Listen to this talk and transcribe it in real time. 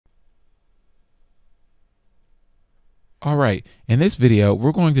All right, in this video,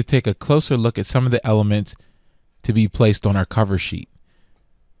 we're going to take a closer look at some of the elements to be placed on our cover sheet.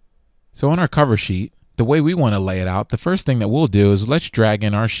 So on our cover sheet, the way we want to lay it out, the first thing that we'll do is let's drag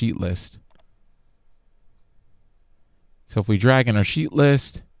in our sheet list. So if we drag in our sheet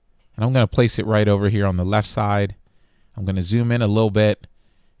list, and I'm going to place it right over here on the left side, I'm going to zoom in a little bit,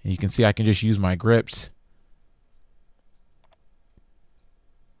 and you can see I can just use my grips.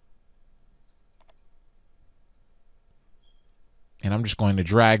 And I'm just going to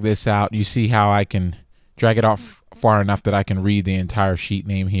drag this out. You see how I can drag it off far enough that I can read the entire sheet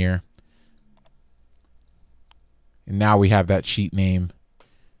name here. And now we have that sheet name,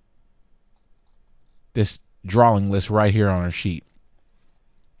 this drawing list right here on our sheet.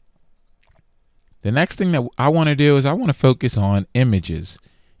 The next thing that I want to do is I want to focus on images.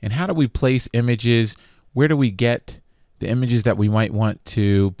 And how do we place images? Where do we get the images that we might want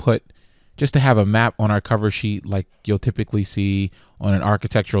to put just to have a map on our cover sheet like you'll typically see on an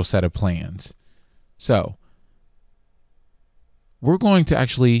architectural set of plans? So we're going to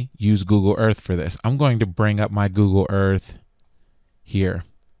actually use Google Earth for this. I'm going to bring up my Google Earth here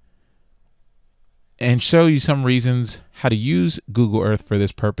and show you some reasons how to use Google Earth for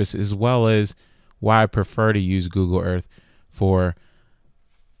this purpose, as well as why I prefer to use Google Earth for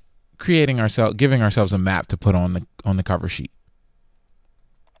giving ourselves a map to put on the cover sheet.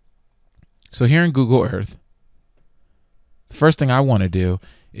 So here in Google Earth, the first thing I want to do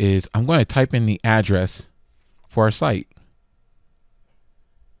is I'm going to type in the address for our site.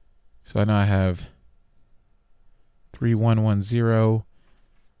 So I know I have 3110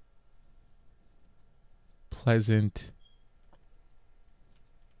 Pleasant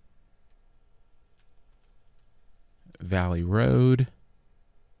Valley Road.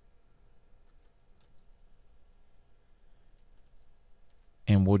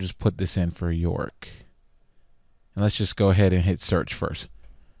 And we'll just put this in for York. And let's just go ahead and hit search first.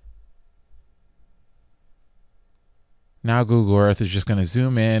 Now Google Earth is just going to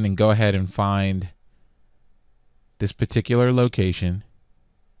zoom in and go ahead and find this particular location.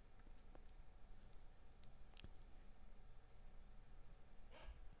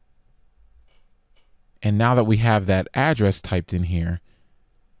 And now that we have that address typed in here,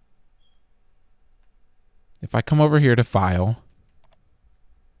 if I come over here to File,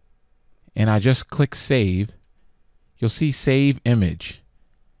 and I just click Save, you'll see Save Image.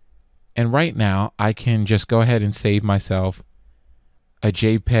 And right now, I can just go ahead and save myself a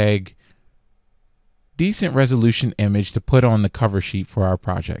JPEG, decent resolution image to put on the cover sheet for our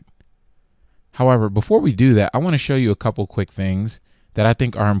project. However, before we do that, I want to show you a couple quick things that I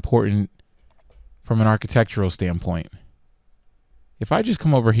think are important from an architectural standpoint. If I just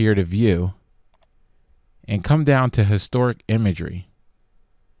come over here to View and come down to Historic Imagery,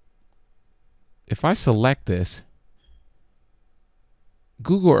 if I select this,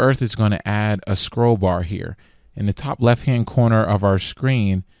 Google Earth is going to add a scroll bar here in the top left-hand corner of our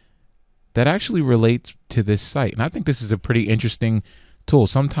screen that actually relates to this site. And I think this is a pretty interesting tool.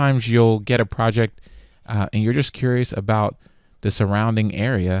 Sometimes you'll get a project and you're just curious about the surrounding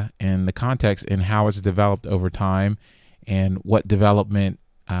area and the context and how it's developed over time and what development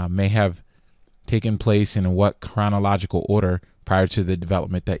may have taken place and in what chronological order prior to the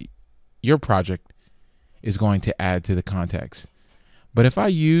development that your project is going to add to the context. But if I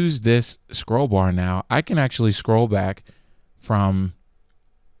use this scroll bar now, I can actually scroll back from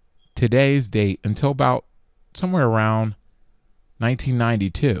today's date until about somewhere around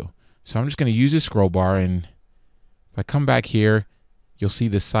 1992. So I'm just going to use this scroll bar, and if I come back here, you'll see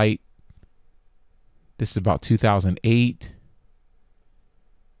the site. This is about 2008.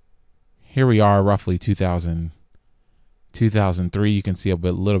 Here we are, roughly 2000. 2003, you can see a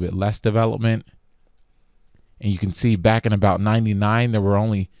little bit less development. And you can see back in about 99, there were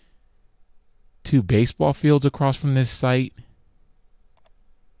only 2 baseball fields across from this site.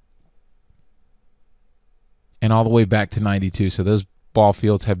 And all the way back to 92. So those ball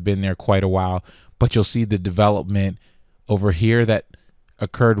fields have been there quite a while. But you'll see the development over here that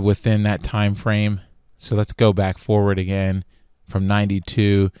occurred within that time frame. So let's go back forward again from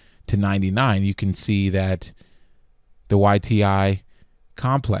 92 to 99. You can see that the YTI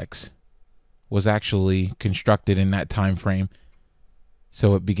complex was actually constructed in that time frame,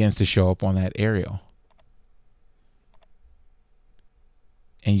 so it begins to show up on that aerial.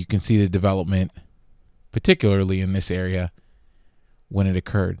 And you can see the development, particularly in this area, when it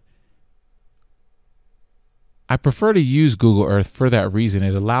occurred. I prefer to use Google Earth for that reason.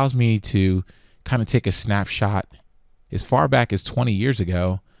 It allows me to kind of take a snapshot as far back as 20 years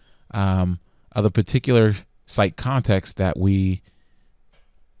ago of the particular site context that we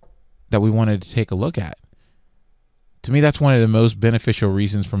wanted to take a look at. To me, that's one of the most beneficial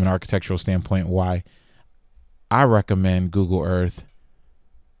reasons from an architectural standpoint why I recommend Google Earth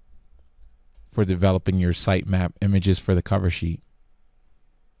for developing your sitemap images for the cover sheet.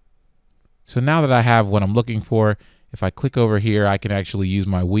 So now that I have what I'm looking for, if I click over here, I can actually use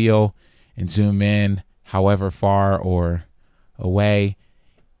my wheel and zoom in however far or away.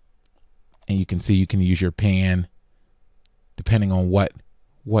 And you can see you can use your pan depending on what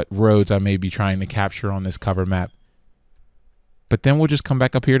roads I may be trying to capture on this cover map. But then we'll just come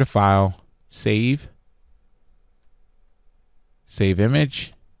back up here to File, Save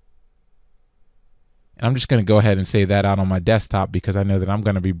Image. And I'm just going to go ahead and save that out on my desktop because I know that I'm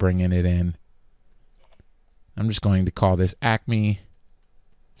going to be bringing it in. I'm just going to call this ACME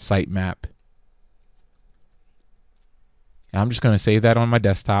sitemap. And I'm just going to save that on my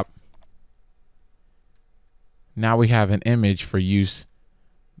desktop. Now we have an image for use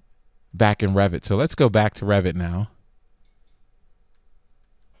back in Revit. So let's go back to Revit now.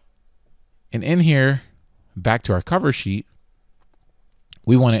 And in here, back to our cover sheet,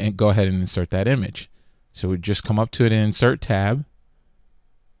 we want to go ahead and insert that image. So we just come up to an Insert tab.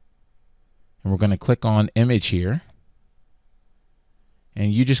 And we're going to click on Image here.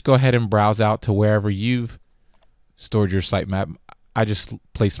 And you just go ahead and browse out to wherever you've stored your sitemap. I just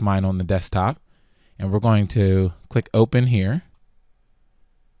placed mine on the desktop. And we're going to click Open here.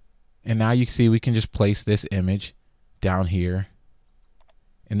 And now you see we can just place this image down here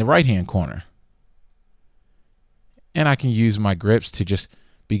in the right-hand corner. And I can use my grips to just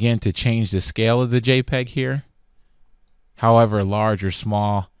begin to change the scale of the JPEG here. However large or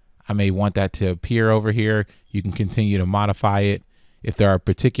small I may want that to appear over here, you can continue to modify it. If there are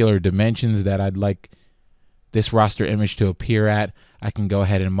particular dimensions that I'd like this raster image to appear at, I can go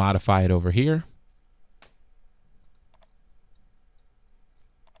ahead and modify it over here.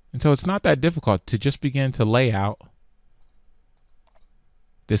 And so it's not that difficult to just begin to lay out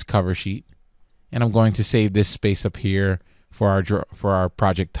this cover sheet. And I'm going to save this space up here for our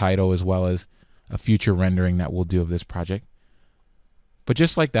project title, as well as a future rendering that we'll do of this project. But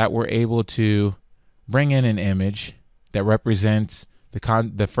just like that, we're able to bring in an image that represents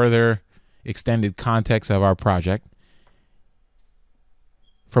the further extended context of our project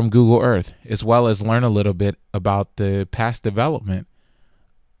from Google Earth, as well as learn a little bit about the past development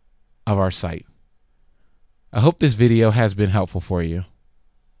of our site. I hope this video has been helpful for you.